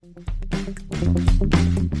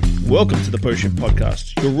Welcome to the Post Shift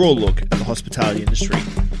Podcast, your raw look at the hospitality industry,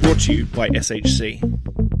 brought to you by SHC.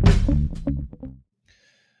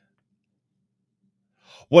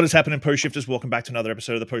 What is happening, Post Shifters? Welcome back to another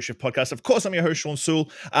episode of the Post Shift Podcast. Of course, I'm your host, Sean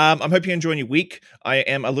Sewell. I hope you're enjoying your week. I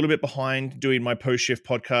am a little bit behind doing my Post Shift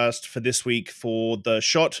Podcast for this week for the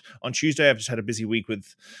shot on Tuesday. I've just had a busy week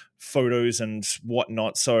with photos and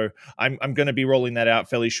whatnot, so I'm going to be rolling that out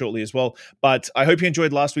fairly shortly as well. But I hope you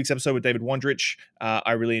enjoyed last week's episode with David Wondrich.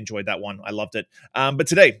 I really enjoyed that one. I loved it. But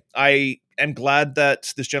today, I am glad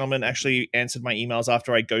that this gentleman actually answered my emails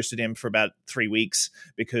after I ghosted him for about 3 weeks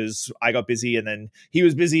because I got busy and then he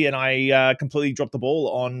was busy and I completely dropped the ball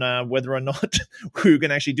on whether or not we were going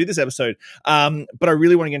to actually do this episode. But I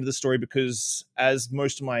really want to get into the story because, as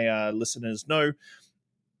most of my listeners know,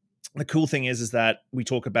 the cool thing is that we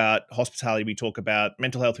talk about hospitality, we talk about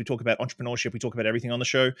mental health, we talk about entrepreneurship, we talk about everything on the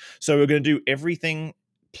show. So we're going to do everything.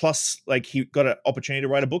 Plus, like, he got an opportunity to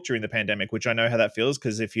write a book during the pandemic, which I know how that feels.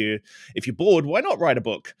 Because if you're bored, why not write a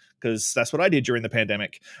book? Because that's what I did during the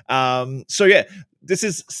pandemic. So yeah, this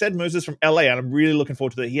is Ced Moses from LA, and I'm really looking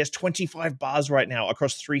forward to that. He has 25 bars right now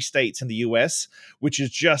across 3 states in the US, which is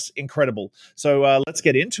just incredible. So let's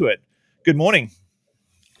get into it. Good morning.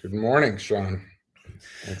 Good morning, Sean.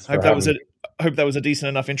 I hope that was a decent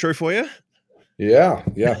enough intro for you. Yeah.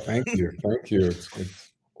 Thank you. It's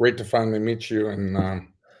great to finally meet you, and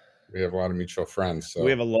we have a lot of mutual friends. So we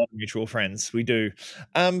have a lot of mutual friends. We do.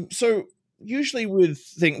 So usually we're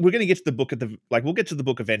going to get to the book we'll get to the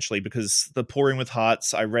book eventually, because the Pouring with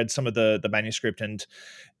Hearts, I read some of the manuscript, and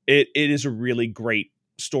it is a really great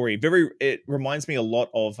story. It reminds me a lot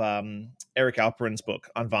of Eric Alperin's book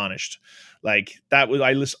Unvarnished. Like that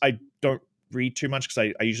was I don't read too much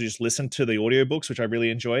because I usually just listen to the audiobooks, which I really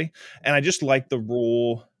enjoy, and I just like the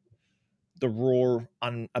raw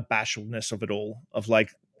unabashedness of it all. Of like,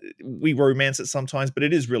 we romance it sometimes, but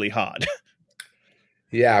it is really hard.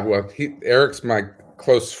 Yeah, well, Eric's my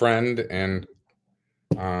close friend, and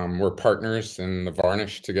we're partners in the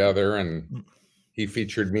Varnish together, and he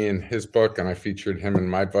featured me in his book, and I featured him in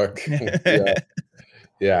my book.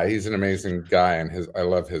 Yeah, he's an amazing guy, and I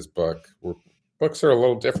love his book. Books are a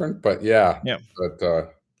little different, but yeah. But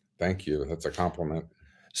thank you. That's a compliment.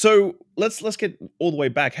 So let's get all the way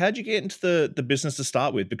back. How'd you get into the business to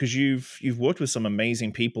start with? Because you've worked with some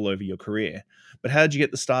amazing people over your career, but how did you get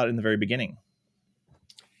the start in the very beginning?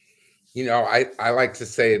 You know, I like to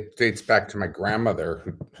say it dates back to my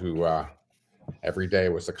grandmother, who every day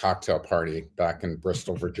was a cocktail party back in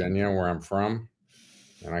Bristol, Virginia, where I'm from.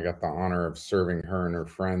 And I got the honor of serving her and her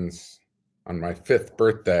friends on my 5th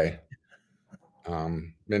birthday,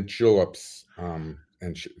 mint juleps.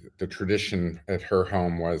 And the tradition at her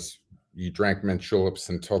home was you drank mint juleps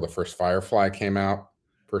until the first firefly came out.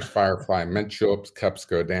 First firefly, mint juleps, cups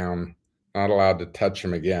go down, not allowed to touch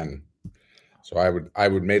them again. So I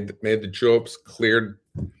would made the juleps, cleared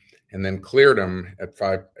them at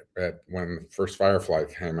when the first firefly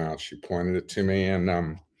came out. She pointed it to me, and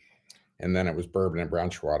then it was bourbon and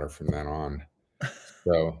branch water from then on.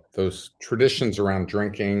 So those traditions around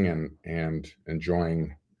drinking and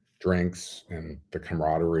enjoying drinks and the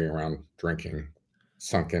camaraderie around drinking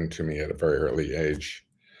sunk into me at a very early age.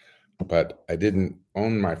 But I didn't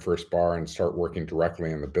own my first bar and start working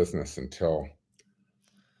directly in the business until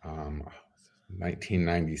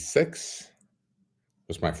 1996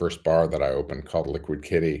 was my first bar that I opened, called Liquid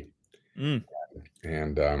Kitty. And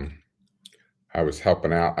I was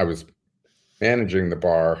helping out. I was managing the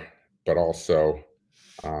bar, but also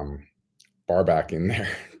bar backing there,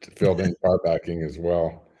 filled in bar backing as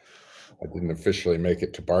well. I didn't officially make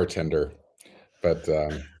it to bartender, but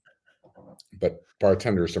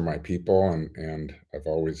bartenders are my people, and I've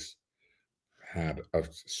always had a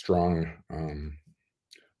strong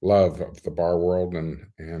love of the bar world and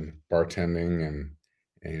bartending,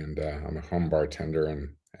 and I'm a home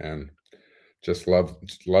bartender, and just love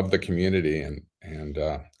the community, and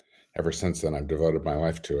ever since then I've devoted my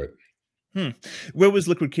life to it. Where was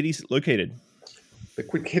Liquid Kitty located?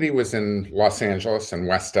 Liquid Kitty was in Los Angeles and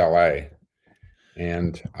West LA,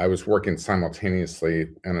 and I was working simultaneously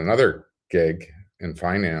in another gig in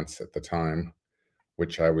finance at the time,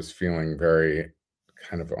 which I was feeling very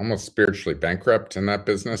kind of almost spiritually bankrupt in that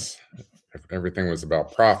business. Everything was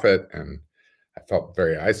about profit, and I felt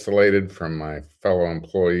very isolated from my fellow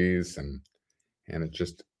employees, and it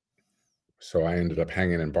just, so I ended up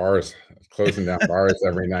hanging in bars, closing down bars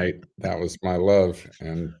every night. That was my love.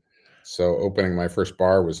 And so opening my first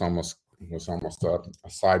bar was almost a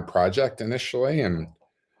side project initially, and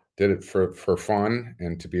did it for fun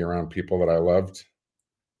and to be around people that I loved.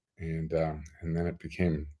 And then it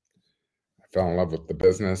became, I fell in love with the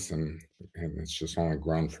business and and it's just only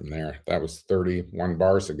grown from there. That was 31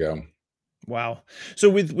 bars ago. Wow. So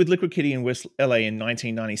with Liquid Kitty in West LA in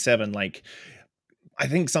 1997, like I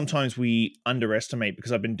think sometimes we underestimate,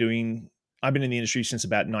 because I've been in the industry since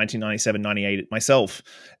about 1997, 98 myself.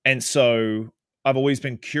 And so I've always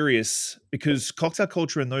been curious, because cocktail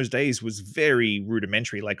culture in those days was very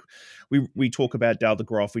rudimentary. Like we talk about Dale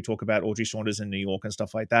DeGroff, we talk about Audrey Saunders in New York and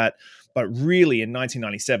stuff like that. But really in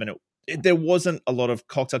 1997, there wasn't a lot of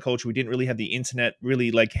cocktail culture. We didn't really have the internet really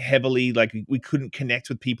like heavily, like we couldn't connect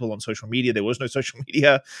with people on social media. There was no social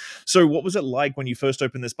media. So what was it like when you first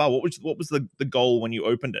opened this bar? What was the goal when you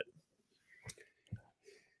opened it?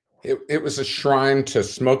 It was a shrine to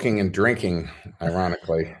smoking and drinking.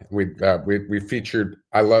 Ironically, we featured.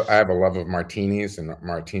 I have a love of martinis, and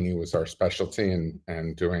martini was our specialty,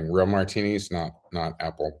 and doing real martinis, not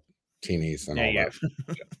apple teenies and all that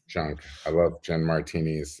junk. I love gin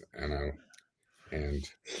martinis, and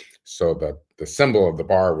so the symbol of the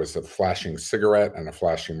bar was a flashing cigarette and a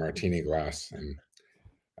flashing martini glass. And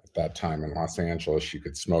at that time in Los Angeles, you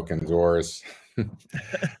could smoke indoors.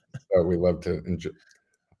 So we loved to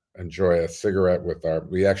enjoy a cigarette with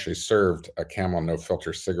we actually served a Camel no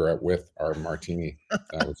filter cigarette with our martini.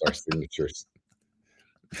 That was our signatures.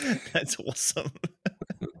 That's awesome.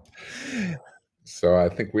 So I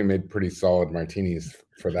think we made pretty solid martinis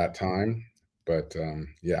for that time. But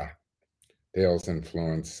yeah, Dale's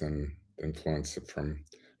influence from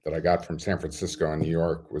that I got from San Francisco and New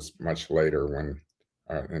York was much later, when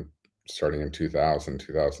starting in 2000,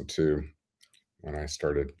 2002, when I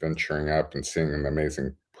started venturing up and seeing the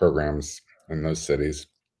amazing programs in those cities.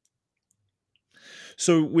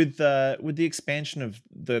 So with the expansion of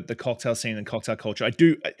the cocktail scene and cocktail culture,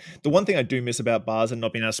 the one thing I do miss about bars and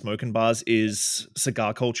not being able to smoke in bars is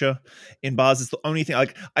cigar culture in bars. It's the only thing.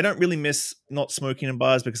 Like I don't really miss not smoking in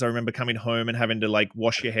bars, because I remember coming home and having to like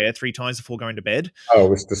wash your hair 3 times before going to bed. Oh, it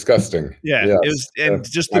was disgusting. Yeah, yes. It was, and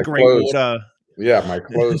just the gray water. Yeah, my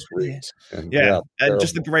clothes reeked. And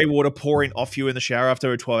just the grey water pouring off you in the shower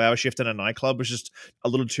after a 12-hour shift in a nightclub was just a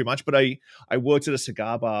little too much. But I worked at a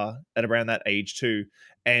cigar bar at around that age too,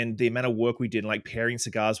 and the amount of work we did, like pairing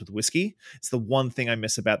cigars with whiskey, it's the one thing I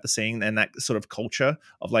miss about the scene, and that sort of culture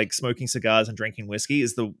of like smoking cigars and drinking whiskey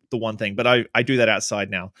is the one thing. But I do that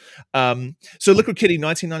outside now. So Liquid Kitty,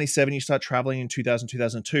 1997, you start traveling in 2000,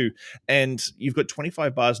 2002, and you've got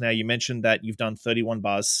 25 bars now. You mentioned that you've done 31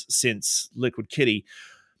 bars since Liquid Kitty.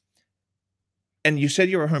 And you said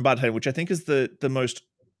you're a home bartender, which I think is the most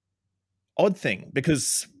odd thing,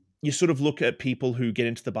 because you sort of look at people who get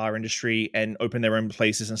into the bar industry and open their own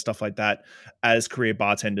places and stuff like that as career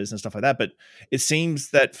bartenders and stuff like that. But it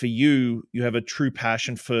seems that for you, you have a true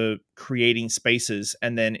passion for creating spaces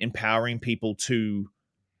and then empowering bartenders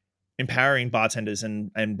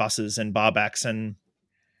and bussers and barbacks and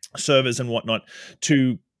servers and whatnot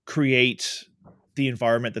to create the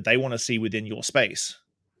environment that they want to see within your space.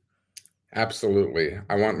 Absolutely.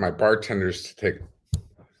 I want my bartenders to take,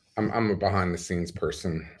 I'm a behind the scenes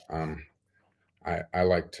person. I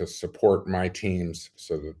like to support my teams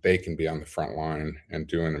so that they can be on the front line and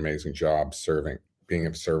do an amazing job being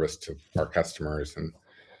of service to our customers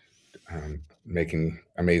and making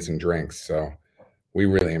amazing drinks. So we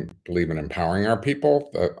really believe in empowering our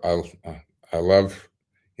people. I love,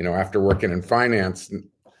 after working in finance,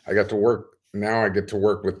 I get to work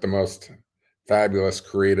with the most fabulous,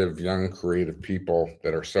 young creative people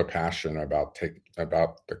that are so passionate about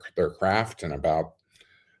their craft and about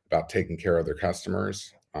taking care of their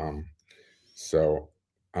customers. So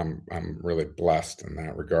I'm really blessed in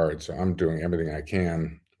that regard. So I'm doing everything I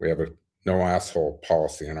can. We have a no asshole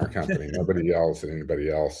policy in our company. Nobody yells at anybody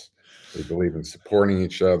else. We believe in supporting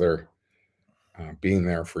each other, being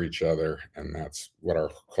there for each other, and that's what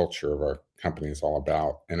our culture of our company is all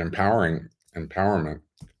about. And empowerment.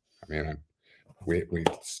 I mean, we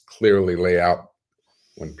clearly lay out,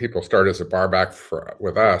 when people start as a barback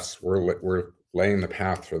with us, we're laying the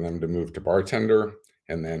path for them to move to bartender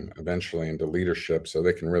and then eventually into leadership, so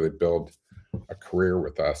they can really build a career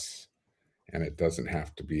with us, and it doesn't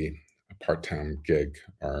have to be a part-time gig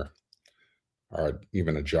or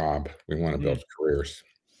even a job. We want to build careers.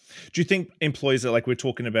 Do you think employees are, like, we're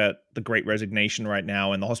talking about the great resignation right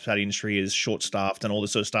now and the hospitality industry is short staffed and all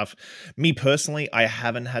this sort of stuff. Me personally, I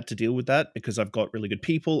haven't had to deal with that because I've got really good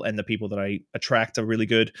people and the people that I attract are really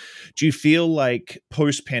good. Do you feel like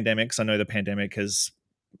post pandemics, I know the pandemic has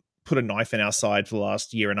put a knife in our side for the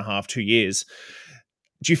last year and a half, 2 years.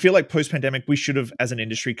 Do you feel like post pandemic, we should have, as an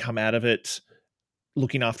industry, come out of it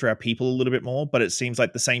looking after our people a little bit more, but it seems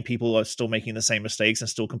like the same people are still making the same mistakes and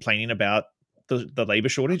still complaining about the labor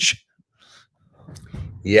shortage?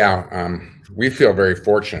 Yeah, we feel very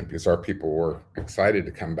fortunate because our people were excited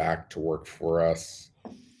to come back to work for us,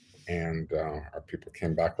 and our people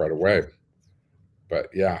came back right away. But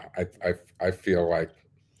yeah, I feel like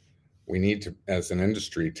we need to, as an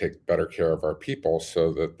industry, take better care of our people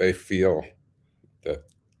so that they feel that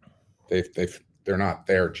they're not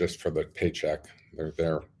there just for the paycheck. They're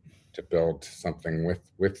there to build something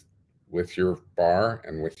with your bar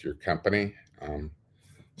and with your company.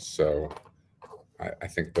 So I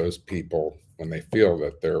think those people, when they feel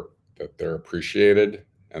that they're appreciated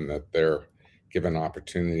and that they're given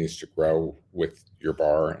opportunities to grow with your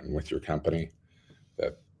bar and with your company,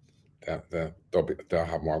 that that they'll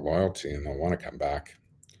have more loyalty and they'll want to come back.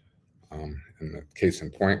 And the case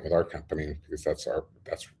in point with our company, because that's our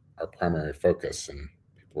primary focus, and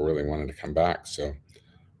people really wanted to come back. So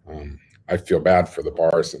um, I feel bad for the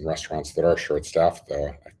bars and restaurants that are short staffed,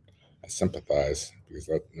 though. I sympathize because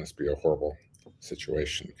that must be a horrible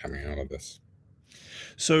situation coming out of this.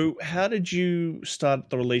 So, how did you start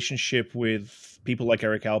the relationship with people like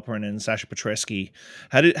Eric Alperin and Sasha Petresky?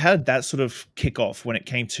 How did that sort of kick off when it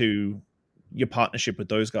came to your partnership with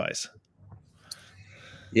those guys?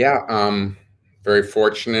 Yeah, very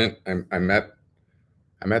fortunate. I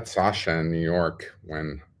met Sasha in New York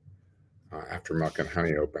when after Milk and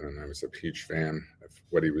Honey opened, and I was a huge fan of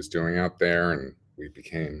what he was doing out there, and we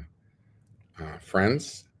became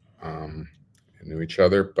friends and knew each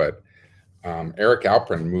other. But Eric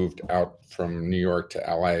Alperin moved out from New York to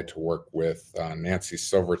LA to work with Nancy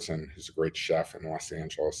Silverton, who's a great chef in Los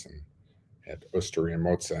Angeles, and at Osteria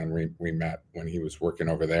Mozza, and we met when he was working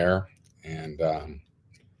over there, and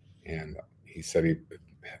he said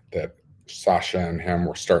that Sasha and him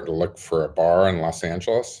were starting to look for a bar in Los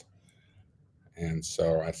Angeles, and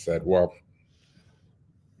so I said, well,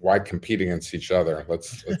 why compete against each other?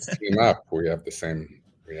 Let's team up. We have the same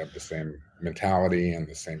mentality and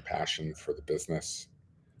the same passion for the business.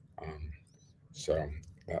 So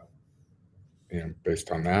that,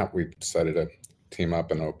 based on that, we decided to team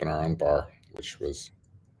up and open our own bar, which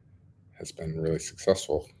has been really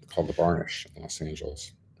successful, called the Varnish in Los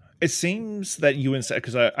Angeles. It seems that you and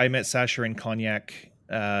because I met Sasha in Cognac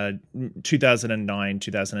 2009,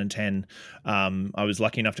 2010. I was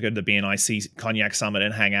lucky enough to go to the BNIC Cognac Summit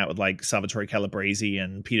and hang out with like Salvatore Calabrese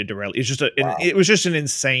and Peter Dorelli. It was just an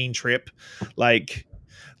insane trip. Like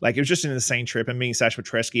it was just an insane trip. And meeting Sasha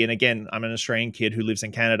Petresky, and again, I'm an Australian kid who lives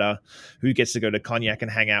in Canada, who gets to go to Cognac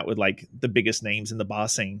and hang out with like the biggest names in the bar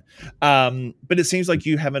scene. But it seems like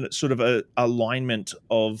you have a sort of a alignment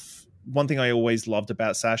of. One thing I always loved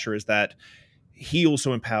about Sasha is that he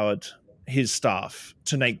also empowered his staff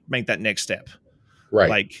to make that next step. Right.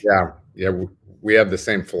 Like, yeah. We have the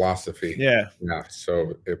same philosophy. Yeah.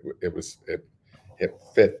 So it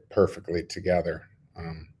fit perfectly together.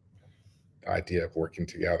 The idea of working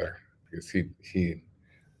together, because he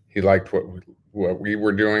liked what we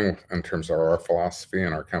were doing in terms of our philosophy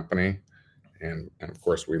and our company, and of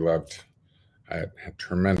course I had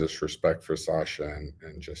tremendous respect for Sasha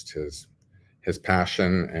and just his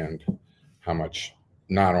passion, and how much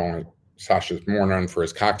not only Sasha's more known for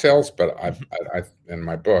his cocktails, but I in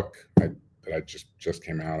my book that I just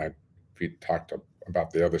came out, I talked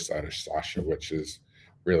about the other side of Sasha, which is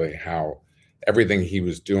really how everything he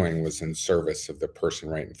was doing was in service of the person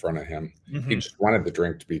right in front of him. Mm-hmm. He just wanted the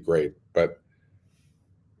drink to be great, but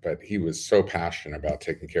he was so passionate about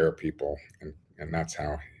taking care of people, and that's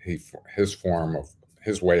how his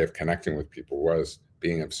way of connecting with people was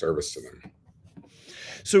being of service to them.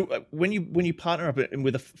 So when you partner up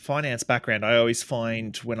with a finance background, I always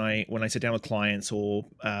find when I sit down with clients or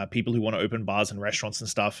people who want to open bars and restaurants and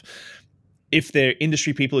stuff, if they're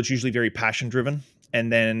industry people, it's usually very passion driven,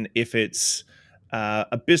 and then if it's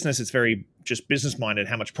a business, it's very just business minded.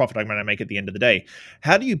 How much profit I'm going to make at the end of the day.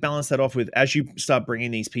 How do you balance that off with, as you start bringing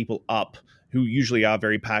these people up, who usually are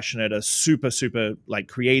very passionate, are super like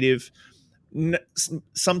creative?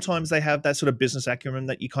 Sometimes they have that sort of business acumen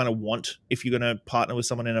that you kind of want if you're going to partner with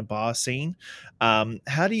someone in a bar scene.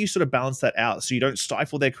 How do you sort of balance that out so you don't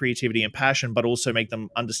stifle their creativity and passion, but also make them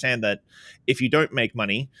understand that if you don't make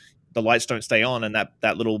money, the lights don't stay on, and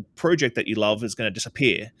that little project that you love is going to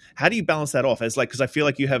disappear? How do you balance that off? Because I feel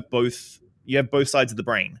like you have both sides of the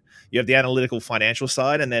brain. You have the analytical financial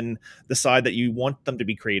side, and then the side that you want them to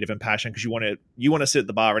be creative and passionate because you want to sit at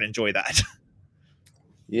the bar and enjoy that.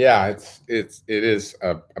 Yeah, it is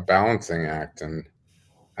a balancing act, and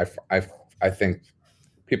I think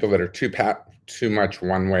people that are too much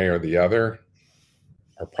one way or the other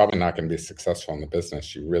are probably not going to be successful in the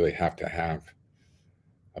business. You really have to have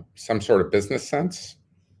some sort of business sense,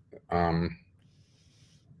 and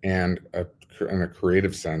a in a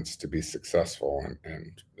creative sense to be successful,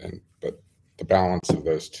 but the balance of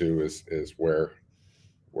those two is where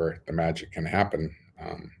the magic can happen.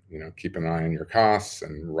 Keep an eye on your costs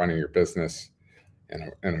and running your business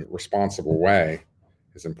in a responsible way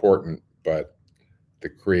is important, but the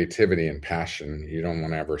creativity and passion, you don't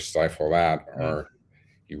want to ever stifle that, or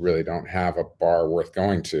you really don't have a bar worth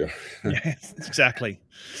going to. Yeah, exactly.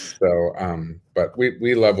 So, but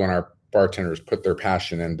we love when our bartenders put their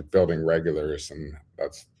passion into building regulars, and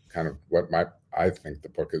that's kind of what I think the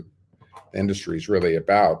book of the industry is really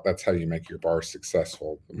about. That's how you make your bar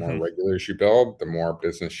successful. The more regulars you build, the more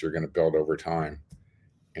business you're going to build over time.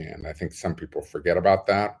 And I think some people forget about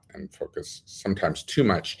that and focus sometimes too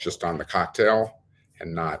much just on the cocktail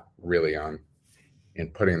and not really in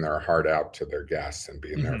putting their heart out to their guests and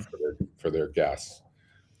being there for their guests.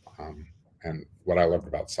 And what I loved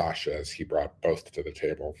about Sasha is he brought both to the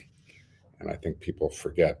table. And I think people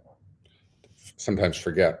sometimes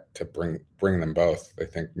forget to bring them both. They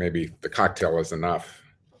think maybe the cocktail is enough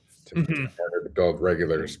to build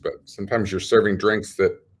regulars, but sometimes you're serving drinks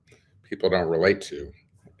that people don't relate to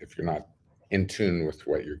if you're not in tune with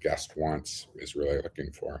what your guest wants, is really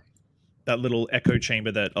looking for. That little echo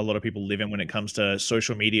chamber that a lot of people live in when it comes to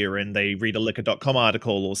social media, and they read a liquor.com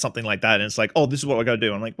article or something like that, and it's like, oh, this is what we're going to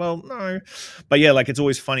do. I'm like, well, no. But yeah, like, it's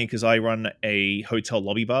always funny because I run a hotel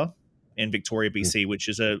lobby bar in Victoria, BC, which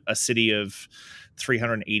is a city of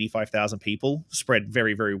 385,000 people spread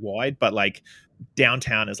very, very wide. But like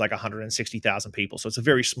downtown is like 160,000 people. So it's a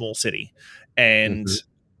very small city. And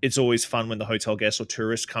it's always fun when the hotel guests or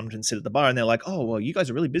tourists come and sit at the bar and they're like, oh, well, you guys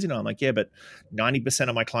are really busy now. I'm like, yeah, but 90%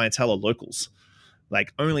 of my clientele are locals.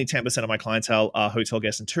 Like only 10% of my clientele are hotel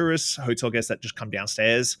guests and tourists, hotel guests that just come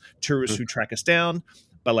downstairs, tourists who track us down.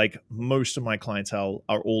 But like most of my clientele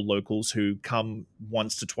are all locals who come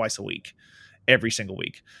once to twice a week, every single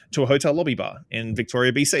week, to a hotel lobby bar in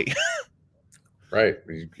Victoria, BC. Right.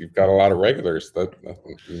 You've got a lot of regulars that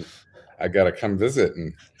I got to come visit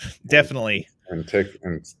and definitely and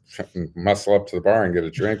muscle up to the bar and get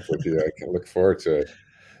a drink with you. I can look forward to it.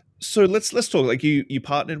 So let's talk. Like you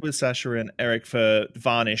partnered with Sasha and Eric for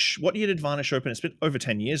Varnish. What year did Varnish open? It's been over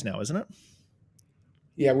 10 years now, isn't it?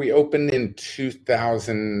 Yeah, we opened in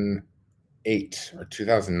 2008 or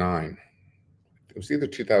 2009. It was either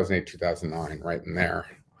 2008, 2009, right in there.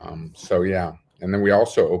 So yeah. And then we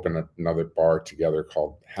also opened another bar together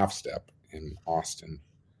called Half Step in Austin,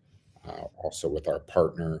 also with our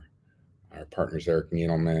partners Eric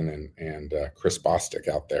Needleman and Chris Bostic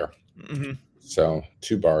out there. So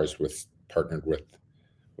 2 bars partnered with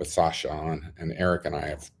Sasha on, and Eric and I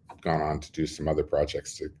have gone on to do some other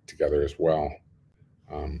projects together as well.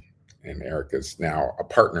 And Eric is now a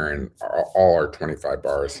partner in all our 25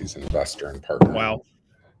 bars. He's an investor and partner. Wow.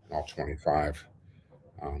 In all 25.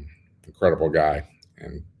 Incredible guy,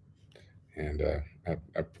 and a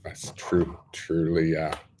truly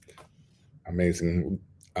amazing,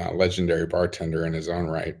 legendary bartender in his own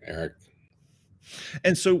right, Eric.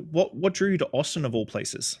 And so what drew you to Austin of all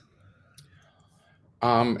places?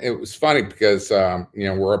 It was funny because,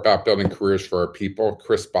 we're about building careers for our people.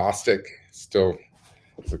 Chris Bostic still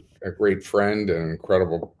is a great friend and an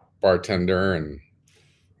incredible bartender and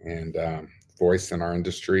voice in our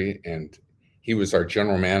industry. And he was our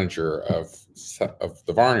general manager of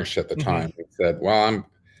the Varnish at the time. He said, well, I'm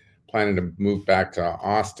planning to move back to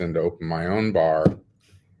Austin to open my own bar.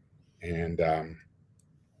 And I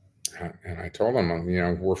told him,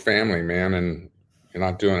 we're family, man, and you're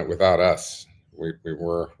not doing it without us.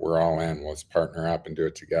 We're all in. Let's partner up and do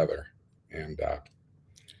it together. And that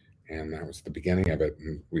was the beginning of it.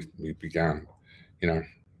 And we began,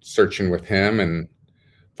 searching with him and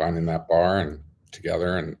finding that bar and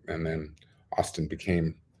together. And then Austin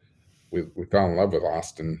we fell in love with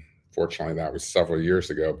Austin. Fortunately, that was several years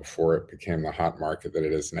ago before it became the hot market that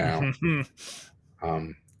it is now.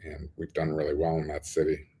 And we've done really well in that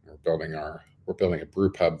city. We're building a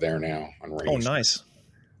brew pub there now on Rainy Street. Nice.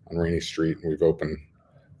 On Rainy Street. And we've opened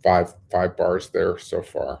five bars there so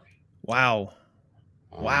far. Wow.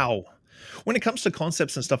 Wow. When it comes to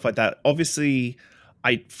concepts and stuff like that, obviously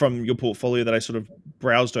from your portfolio that I sort of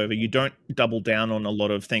browsed over, you don't double down on a lot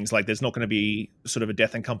of things. Like there's not going to be sort of a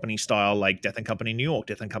Death and Company style, like Death and Company New York,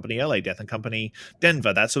 Death and Company LA, Death and Company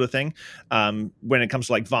Denver, that sort of thing. When it comes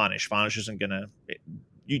to like Varnish isn't going to,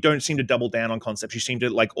 you don't seem to double down on concepts. You seem to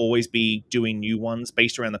like always be doing new ones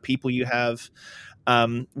based around the people you have.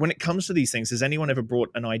 When it comes to these things, has anyone ever brought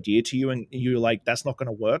an idea to you and you're like, that's not going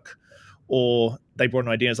to work? Or they brought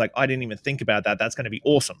an idea and it's like, I didn't even think about that. That's going to be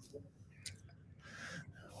awesome.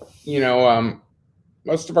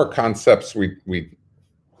 Most of our concepts we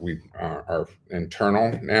are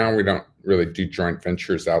internal now. We don't really do joint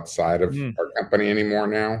ventures outside of our company anymore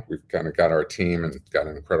now. We've kind of got our team and got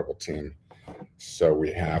an incredible team. So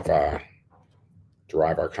we have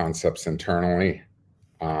derive our concepts internally.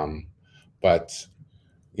 But,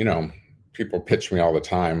 you know, people pitch me all the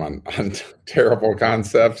time on terrible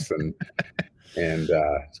concepts and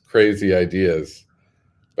crazy ideas.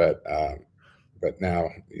 But now,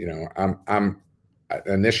 you know, I'm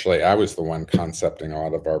initially I was the one concepting a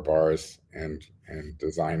lot of our bars and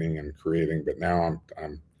designing and creating, but now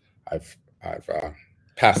I've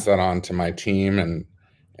passed that on to my team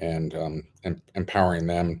and empowering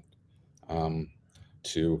them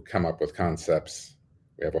to come up with concepts.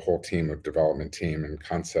 We have a whole team of development team and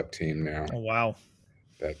concept team now. Oh, wow.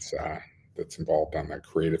 That's involved on the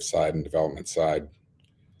creative side and development side.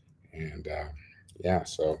 And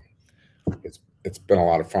so it's been a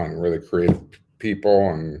lot of fun, really creative people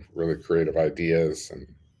and really creative ideas. And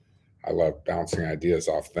I love bouncing ideas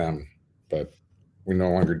off them, but we no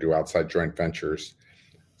longer do outside joint ventures.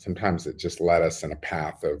 Sometimes it just led us in a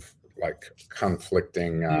path of like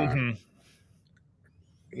conflicting,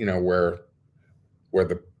 you know, where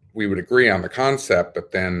we would agree on the concept,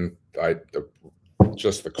 but then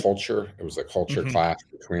just the culture, it was a culture clash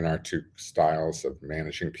between our two styles of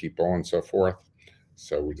managing people and so forth.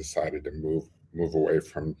 So we decided to move away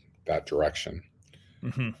from that direction.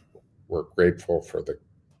 We're grateful for the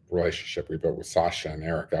relationship we built with Sasha and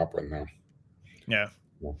Eric Alprin, though. Yeah.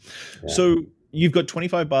 So you've got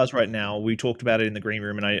 25 bars right now. We talked about it in the green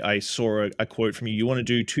room, and I saw a quote from you. You want to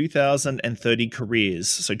do 2,030 careers,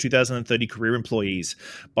 so 2,030 career employees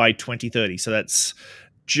by 2030. So that's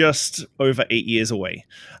just over 8 years away,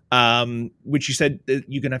 which you said that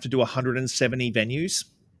you're going to have to do 170 venues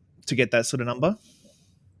to get that sort of number?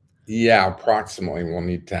 Yeah, approximately. We'll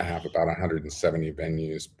need to have about 170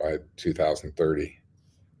 venues by 2030.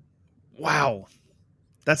 Wow.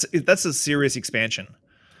 That's a serious expansion.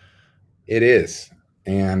 It is.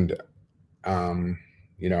 And,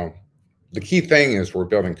 you know, the key thing is we're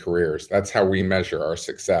building careers. That's how we measure our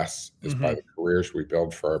success, is by the careers we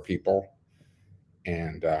build for our people,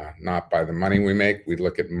 and not by the money we make. We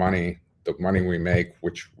look at the money we make,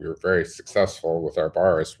 which we're very successful with our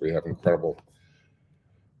bars. We have incredible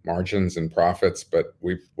margins and profits, but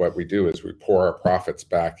what we do is we pour our profits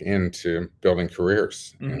back into building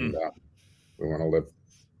careers, and we want to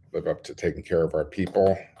live up to taking care of our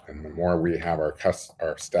people. And the more we have our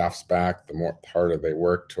staff's back, the more harder they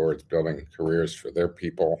work towards building careers for their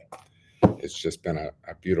people. It's just been a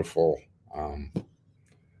beautiful,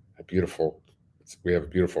 we have a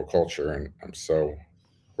beautiful culture, and I'm so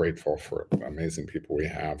grateful for the amazing people we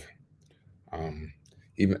have.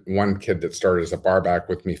 Even one kid that started as a barback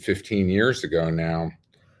with me 15 years ago now,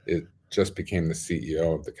 it just became the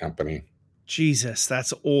CEO of the company. Jesus,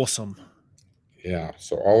 that's awesome. Yeah.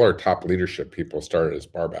 So all our top leadership people started as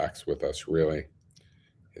barbacks with us, really.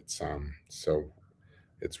 It's so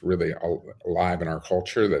it's really alive in our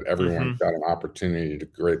culture that everyone's got an opportunity to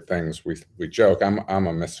do great things. We joke, I'm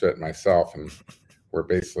a misfit myself, and we're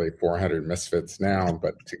basically 400 misfits now,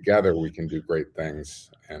 but together we can do great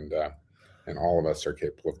things, and all of us are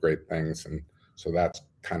capable of great things. And so that's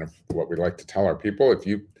kind of what we like to tell our people. If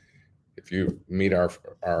you meet our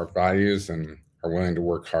values and are willing to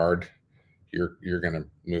work hard, you're going to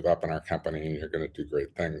move up in our company and you're going to do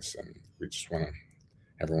great things. And we just want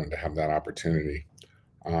everyone to have that opportunity.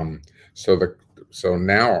 So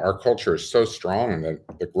now our culture is so strong that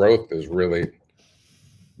the growth is really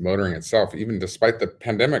motoring itself. Even despite the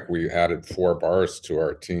pandemic, we added 4 bars to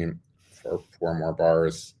our team, 4 more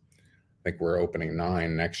bars. I think we're opening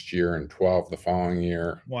 9 next year and 12 the following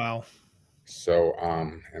year. Wow. So,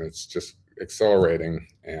 and it's just accelerating,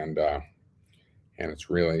 and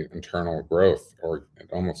it's really internal growth, or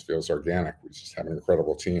it almost feels organic. We just have an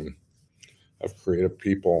incredible team of creative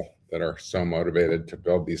people that are so motivated to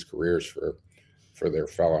build these careers for their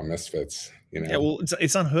fellow misfits. You know? Yeah, well,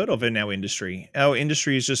 it's unheard of in our industry. Our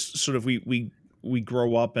industry is just sort of we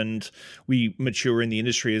grow up and we mature in the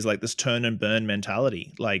industry as like this turn and burn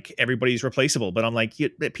mentality. Like everybody's replaceable, but I'm like,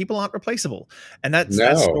 people aren't replaceable. And that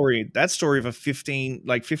story of a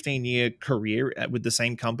 15-year career with the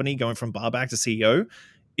same company, going from barback to CEO,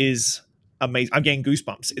 is amazing. I'm getting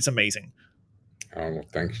goosebumps. It's amazing. Oh, well,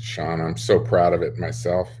 thank you, Sean. I'm so proud of it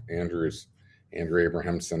myself. Andrew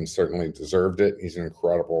Abrahamson certainly deserved it. He was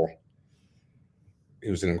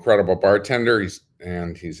an incredible bartender. He's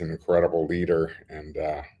an incredible leader, and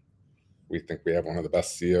we think we have one of the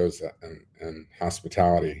best CEOs in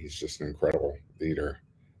hospitality. He's just an incredible leader,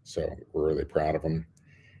 so we're really proud of him.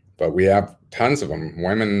 But we have tons of them,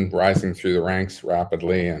 women rising through the ranks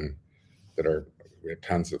rapidly, and we have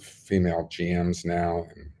tons of female GMs now,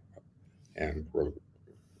 and and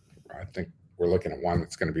I think we're looking at one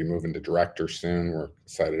that's going to be moving to director soon. We're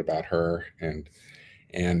excited about her, and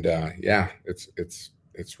yeah,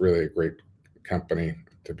 it's really a great company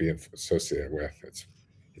to be associated with.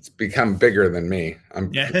 It's become bigger than me.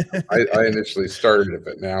 I initially started it,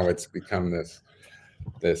 but now it's become this,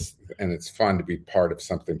 and it's fun to be part of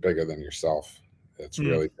something bigger than yourself. It's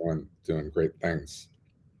really doing great things.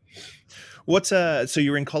 So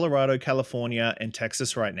you're in Colorado, California, and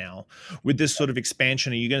Texas right now. With this sort of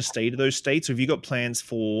expansion, are you going to stay to those states, or have you got plans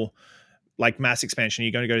for like mass expansion? Are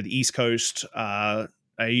you going to go to the East Coast? Are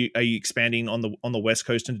you expanding on the West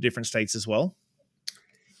Coast into different states as well?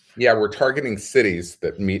 Yeah, we're targeting cities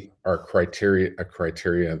that meet our criteria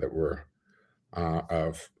that we're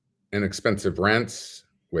of inexpensive rents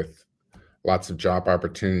with lots of job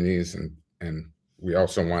opportunities, and we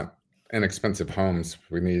also want inexpensive homes.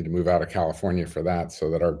 We needed to move out of California for that,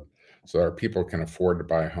 so that our people can afford to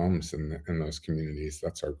buy homes in those communities.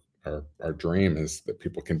 That's our dream, is that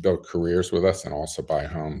people can build careers with us and also buy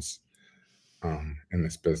homes in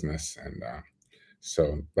this business. And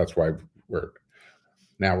so that's why we're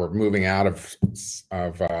moving out of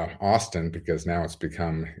Austin, because now it's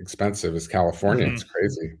become expensive as California. It's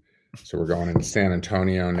crazy. So we're going into San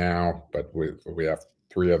Antonio now, but we have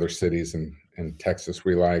 3 other cities in Texas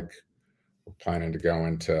we like. We're planning to go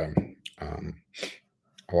into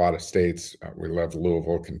a lot of states. We love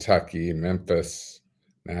Louisville, Kentucky, Memphis,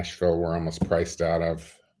 Nashville. We're almost priced out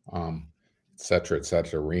of, et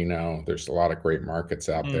cetera, Reno. There's a lot of great markets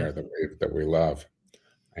out there that we love.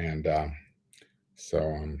 And so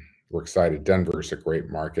we're excited. Denver's a great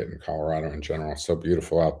market, in Colorado in general. So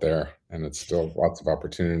beautiful out there, and it's still lots of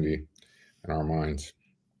opportunity in our minds.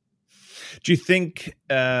 Do you think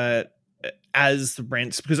as the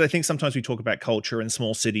rents, because I think sometimes we talk about culture in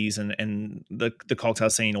small cities and the cocktail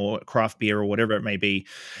scene or craft beer or whatever it may be,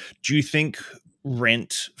 do you think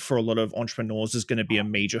rent for a lot of entrepreneurs is going to be a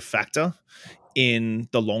major factor in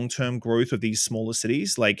the long-term growth of these smaller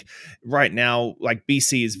cities? Like right now, like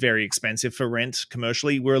BC is very expensive for rent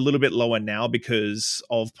commercially. We're a little bit lower now because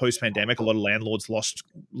of post-pandemic. A lot of landlords lost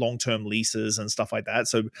long-term leases and stuff like that.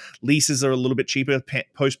 So leases are a little bit cheaper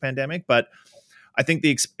post-pandemic, but I think do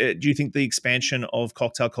you think the expansion of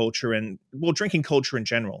cocktail culture and drinking culture in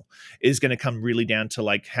general is going to come really down to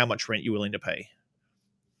like how much rent you're willing to pay?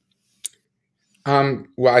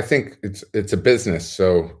 Well, I think it's a business.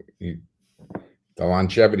 So the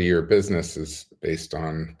longevity of your business is based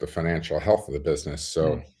on the financial health of the business.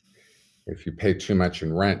 So if you pay too much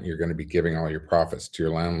in rent, you're going to be giving all your profits to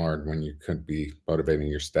your landlord when you could be motivating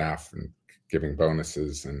your staff and giving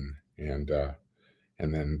bonuses, and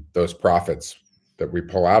then those profits that we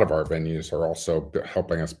pull out of our venues are also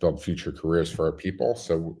helping us build future careers for our people.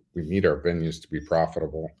 So we need our venues to be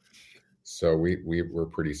profitable. So we're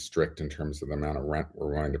pretty strict in terms of the amount of rent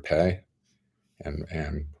we're willing to pay.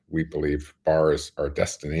 And we believe bars are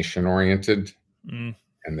destination oriented, and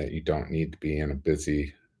that you don't need to be in a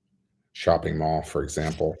busy shopping mall, for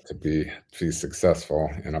example, to be successful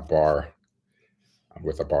in a bar,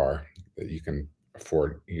 with a bar that you can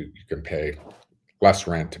afford. You can pay less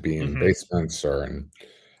rent to be in basements or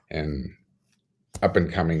in up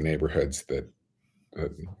and coming neighborhoods that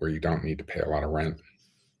where you don't need to pay a lot of rent.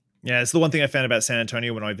 Yeah, it's the one thing I found about San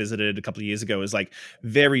Antonio when I visited a couple of years ago is like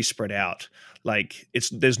very spread out. Like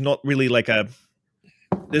there's not really like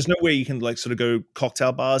there's nowhere you can like sort of go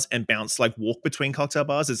cocktail bars and walk between cocktail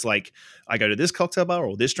bars. It's like I go to this cocktail bar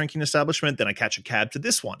or this drinking establishment, then I catch a cab to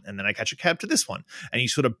this one, and then I catch a cab to this one, and you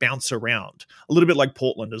sort of bounce around a little bit like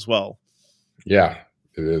Portland as well. Yeah,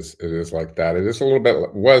 it is. It is like that. It is a little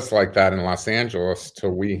bit was like that in Los Angeles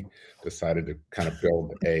till we decided to kind of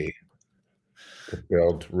build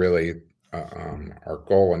really. Our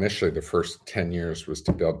goal initially, the first 10 years, was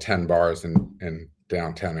to build 10 bars in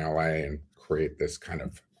downtown LA and create this kind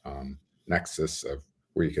of nexus of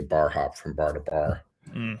where you could bar hop from bar to bar,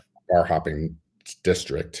 bar hopping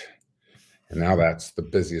district. And now that's the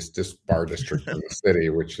busiest bar district in the city,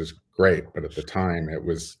 which is great. But at the time, it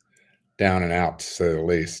was down and out, to say the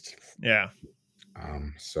least. Yeah.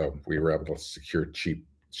 So we were able to secure cheap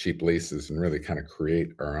leases and really kind of create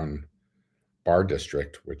our own bar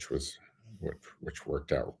district, which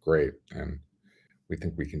worked out great. And we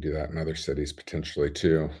think we can do that in other cities potentially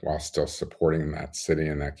too, while still supporting that city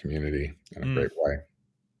and that community in a great way.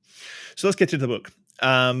 So let's get to the book.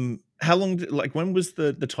 How long, when was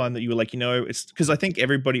the time that you were like, it's because I think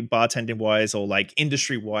everybody bartending wise or like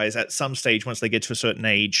industry wise at some stage, once they get to a certain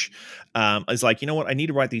age, is like, you know what, I need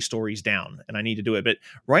to write these stories down and I need to do it. But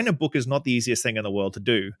writing a book is not the easiest thing in the world to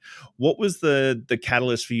do. What was the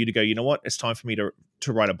catalyst for you to go, you know what, it's time for me to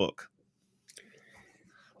write a book?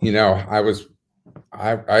 I was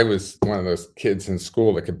one of those kids in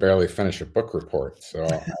school that could barely finish a book report. So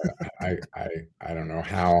I don't know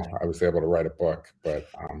how I was able to write a book, but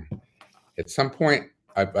at some point,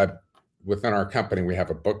 within our company, we have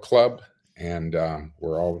a book club, and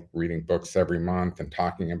we're all reading books every month and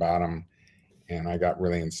talking about them. And I got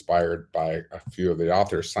really inspired by a few of the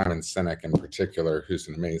authors, Simon Sinek in particular, who's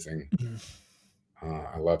an amazing.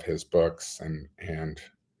 I love his books, and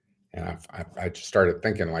I just started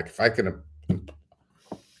thinking, like, if I could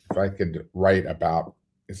write about,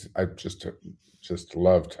 I just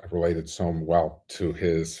related so well to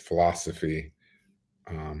his philosophy.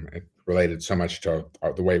 It related so much to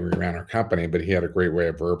the way we ran our company, but he had a great way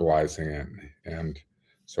of verbalizing it. And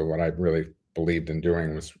so what I really believed in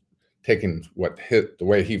doing was taking the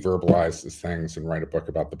way he verbalizes things and write a book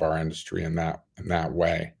about the bar industry in that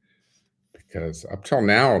way. Because up till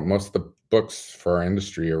now, most of the books for our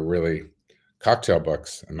industry are really cocktail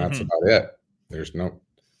books, and that's about it. There's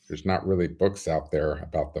not really books out there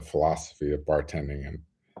about the philosophy of bartending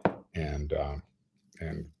and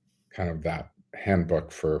kind of that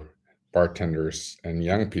handbook for bartenders and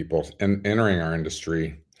young people entering our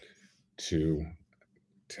industry to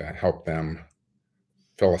help them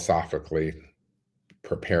philosophically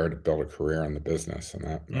prepare to build a career in the business. And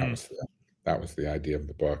that was the idea of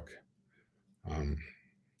the book.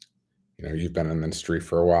 You've been in the industry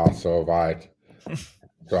for a while, so have I.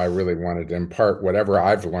 So I really wanted to impart whatever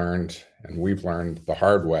I've learned and we've learned the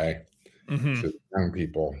hard way to young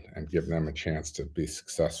people and give them a chance to be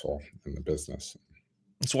successful in the business.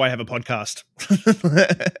 That's why I have a podcast.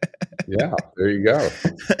 Yeah, there you go.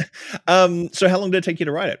 So how long did it take you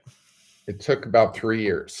to write it? It took about 3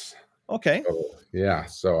 years. Okay.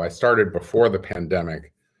 So I started before the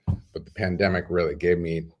pandemic, but the pandemic really gave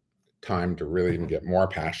me time to really even get more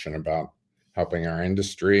passionate about helping our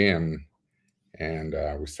industry, and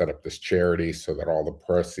we set up this charity so that all the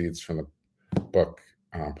proceeds from the book,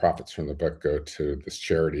 profits from the book, go to this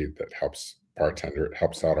charity that helps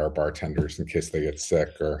out our bartenders in case they get sick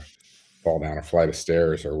or fall down a flight of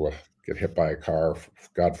stairs or will get hit by a car,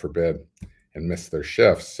 God forbid, and miss their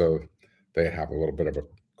shifts. So they have a little bit of a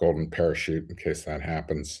golden parachute in case that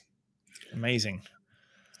happens. Amazing.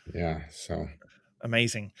 Yeah. So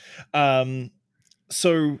amazing.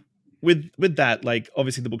 So with that, like,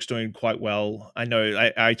 obviously the book's doing quite well. I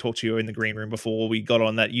know I talked to you in the green room before we got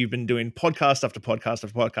on that you've been doing podcast after podcast after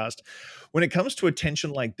podcast. When it comes to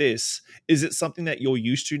attention like this, is it something that you're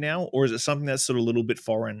used to now, or is it something that's sort of a little bit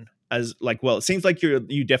foreign? As like, well, it seems like you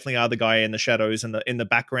definitely are the guy in the shadows and in the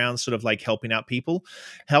background, sort of like helping out people.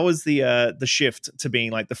 How has the shift to being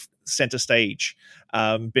like the center stage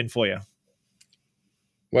been for you?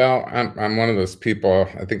 Well, I'm one of those people.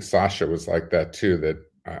 I think Sasha was like that too. That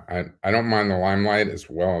I don't mind the limelight as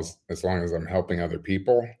long as I'm helping other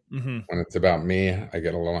people. When it's about me, I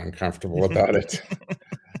get a little uncomfortable about it.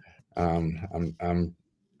 I'm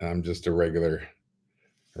just a regular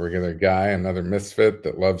guy, another misfit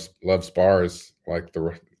that loves bars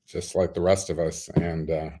just like the rest of us. And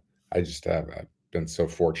I just have been so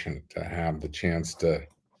fortunate to have the chance to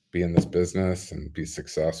be in this business and be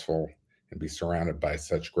successful and be surrounded by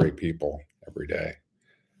such great people every day.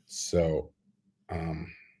 So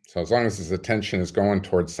as long as his attention is going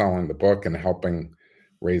towards selling the book and helping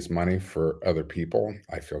raise money for other people,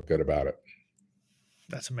 I feel good about it.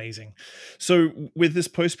 That's amazing. So with this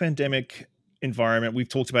post-pandemic environment, we've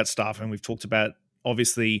talked about staffing, we've talked about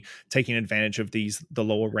obviously taking advantage of the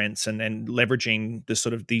lower rents and leveraging the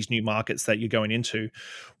sort of these new markets that you're going into.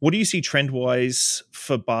 What do you see trend-wise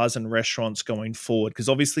for bars and restaurants going forward? Because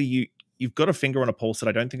obviously you've got a finger on a pulse that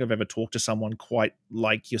I don't think I've ever talked to someone quite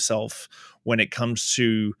like yourself when it comes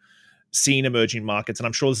to seeing emerging markets. And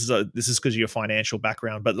I'm sure this is because of your financial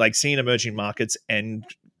background, but like seeing emerging markets and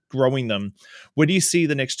growing them. Where do you see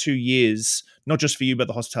the next 2 years, not just for you, but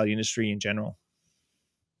the hospitality industry in general?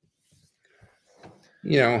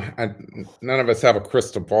 None of us have a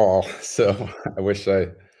crystal ball, so I wish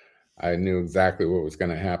I knew exactly what was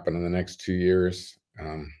going to happen in the next 2 years.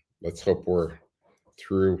 Let's hope we're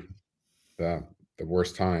through the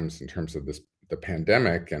worst times in terms of the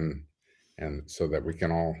pandemic, and so that we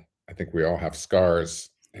can all, I think we all have scars,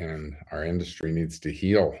 and our industry needs to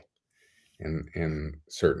heal in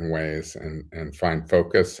certain ways and find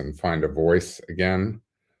focus and find a voice again.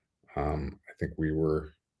 I think we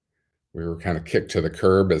were kind of kicked to the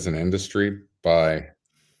curb as an industry by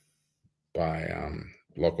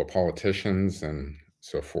local politicians and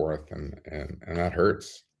so forth, and that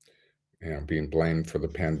hurts. Being blamed for the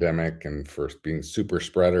pandemic and for being super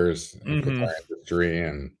spreaders with our industry,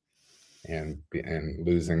 and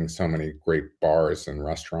losing so many great bars and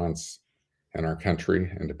restaurants in our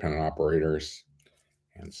country, independent operators,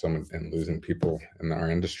 and losing people in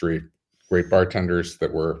our industry, great bartenders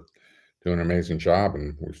that were doing an amazing job,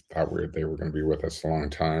 and we thought they were going to be with us a long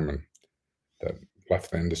time, and that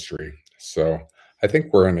left the industry. So I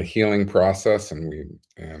think we're in a healing process, and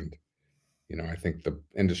I think the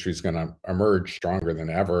industry is going to emerge stronger than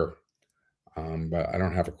ever. But I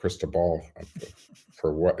don't have a crystal ball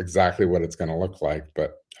for exactly what it's going to look like.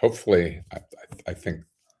 But hopefully, I think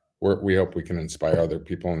we hope we can inspire other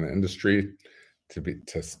people in the industry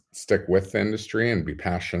to stick with the industry and be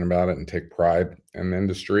passionate about it and take pride in the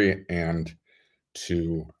industry and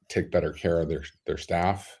to take better care of their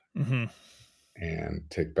staff and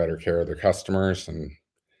take better care of their customers and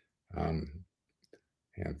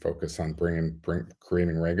focus on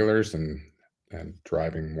creating regulars and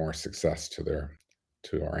driving more success to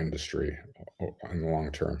our industry in the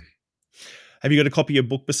long term. Have you got a copy of your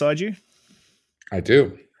book beside you? I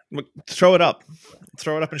do. Throw it up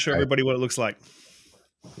and show everybody what it looks like.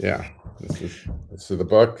 Yeah, this is the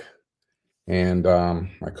book, and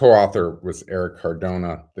my co-author was Eric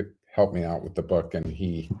Cardona that helped me out with the book, and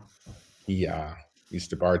he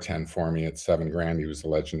used to bartend for me at 7 Grand. He was a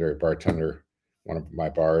legendary bartender, one of my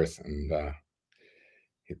bars, and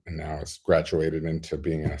now has graduated into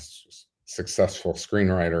being a successful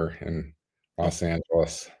screenwriter in Los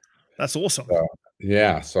Angeles. That's awesome.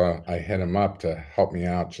 So I hit him up to help me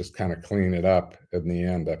out, just kind of clean it up in the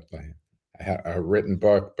end. I had a written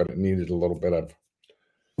book, but it needed a little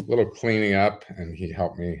cleaning up, and he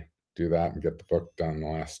helped me do that and get the book done the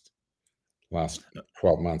last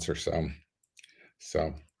 12 months or so.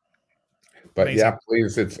 So, but amazing. Yeah,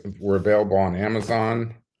 please, we're available on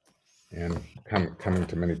Amazon and coming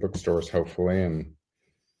to many bookstores, hopefully, and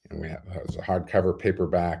we have a hardcover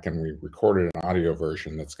paperback, and we recorded an audio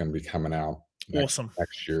version that's going to be coming out next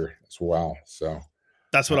year as well. So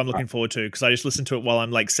that's what I'm looking forward to, because I just listen to it while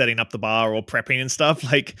I'm like setting up the bar or prepping and stuff.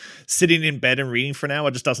 Like sitting in bed and reading for an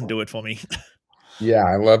hour just doesn't do it for me. Yeah,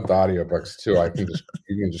 I love the audiobooks too. You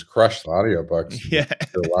can just crush the audiobooks. Yeah.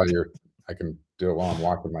 I can do it while I'm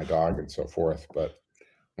walking my dog and so forth. But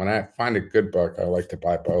when I find a good book, I like to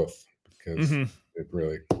buy both, because then I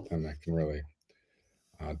can really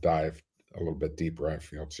dive a little bit deeper, I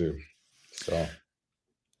feel too.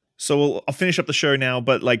 So I'll finish up the show now,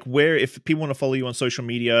 but like, if people want to follow you on social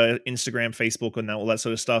media, Instagram, Facebook, and all that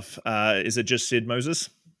sort of stuff, is it just Sid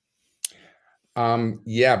Moses?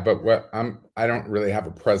 Yeah, but I don't really have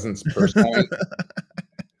a presence personally.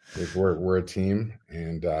 We're a team,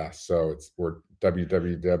 and so we're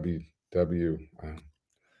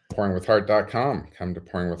www.pouringwithheart.com. Come to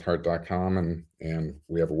pouringwithheart.com, and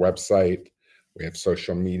we have a website. We have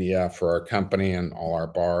social media for our company and all our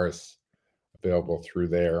bars available through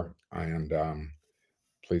there. And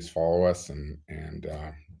please follow us, and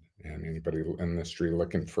anybody in the industry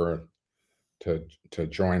looking to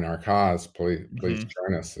join our cause, please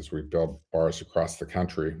join us as we build bars across the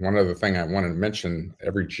country. One other thing I wanted to mention: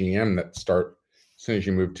 every GM as soon as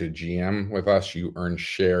you move to GM with us, you earn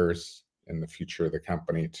shares in the future of the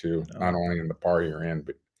company too, not only in the bar you're in,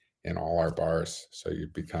 but in all our bars. So you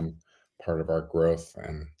become part of our growth,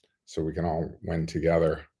 and so we can all win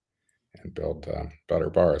together and build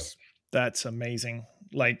better bars. That's amazing.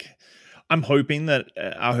 Like, I'm hoping that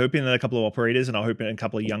a couple of operators and I'm hoping a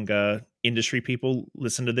couple of younger industry people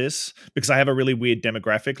listen to this, because I have a really weird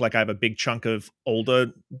demographic. Like, I have a big chunk of older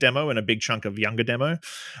demo and a big chunk of younger demo,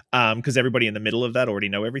 because everybody in the middle of that already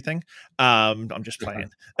know everything. I'm just playing.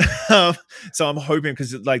 So I'm hoping,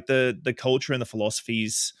 because like the culture and the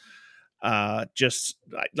philosophies just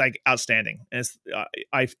like outstanding. And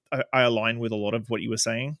I align with a lot of what you were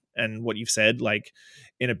saying and what you've said, like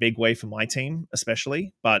in a big way for my team,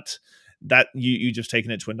 especially, but that you just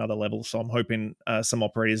taken it to another level. So I'm hoping some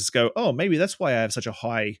operators go, oh, maybe that's why I have such a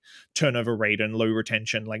high turnover rate and low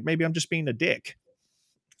retention. Like, maybe I'm just being a dick.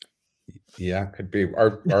 Yeah, could be.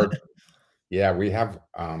 Yeah, we have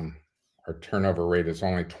our turnover rate is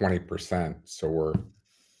only 20%. So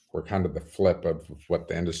we're kind of the flip of what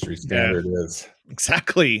the industry standard is.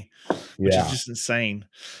 Exactly. Which is just insane.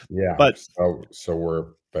 Yeah. But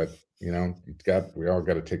we all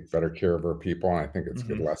got to take better care of our people. And I think it's a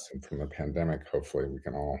good lesson from the pandemic. Hopefully we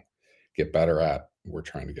can all get better we're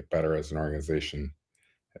trying to get better as an organization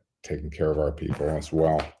at taking care of our people as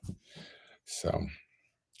well. So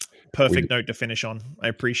perfect note to finish on. I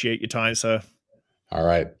appreciate your time, sir. All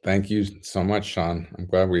right. Thank you so much, Sean. I'm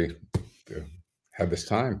glad we had this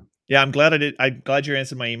time. Yeah, I'm glad I did. I'm glad you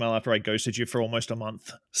answered my email after I ghosted you for almost a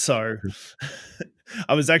month. So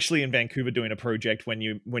I was actually in Vancouver doing a project when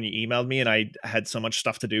you emailed me, and I had so much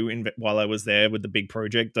stuff to do while I was there with the big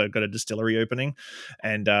project. I got a distillery opening,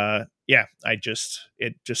 and it just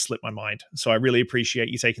slipped my mind. So I really appreciate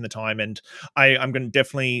you taking the time, and I'm going to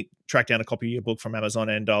definitely track down a copy of your book from Amazon,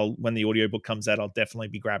 and when the audiobook comes out, I'll definitely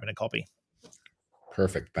be grabbing a copy.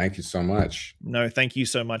 Perfect. Thank you so much. No, thank you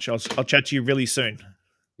so much. I'll chat to you really soon.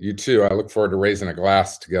 You too. I look forward to raising a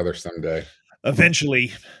glass together someday.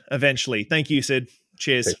 Eventually. Thank you, Sid.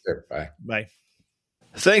 Cheers. Take care. Bye. Bye.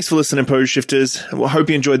 Thanks for listening, Pose Shifters. Well, I hope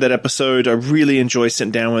you enjoyed that episode. I really enjoy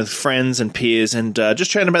sitting down with friends and peers and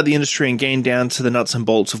just chatting about the industry and getting down to the nuts and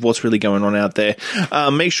bolts of what's really going on out there.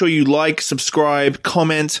 Make sure you like, subscribe,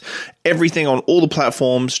 comment, everything on all the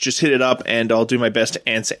platforms. Just hit it up and I'll do my best to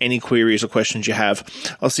answer any queries or questions you have.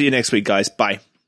 I'll see you next week, guys. Bye.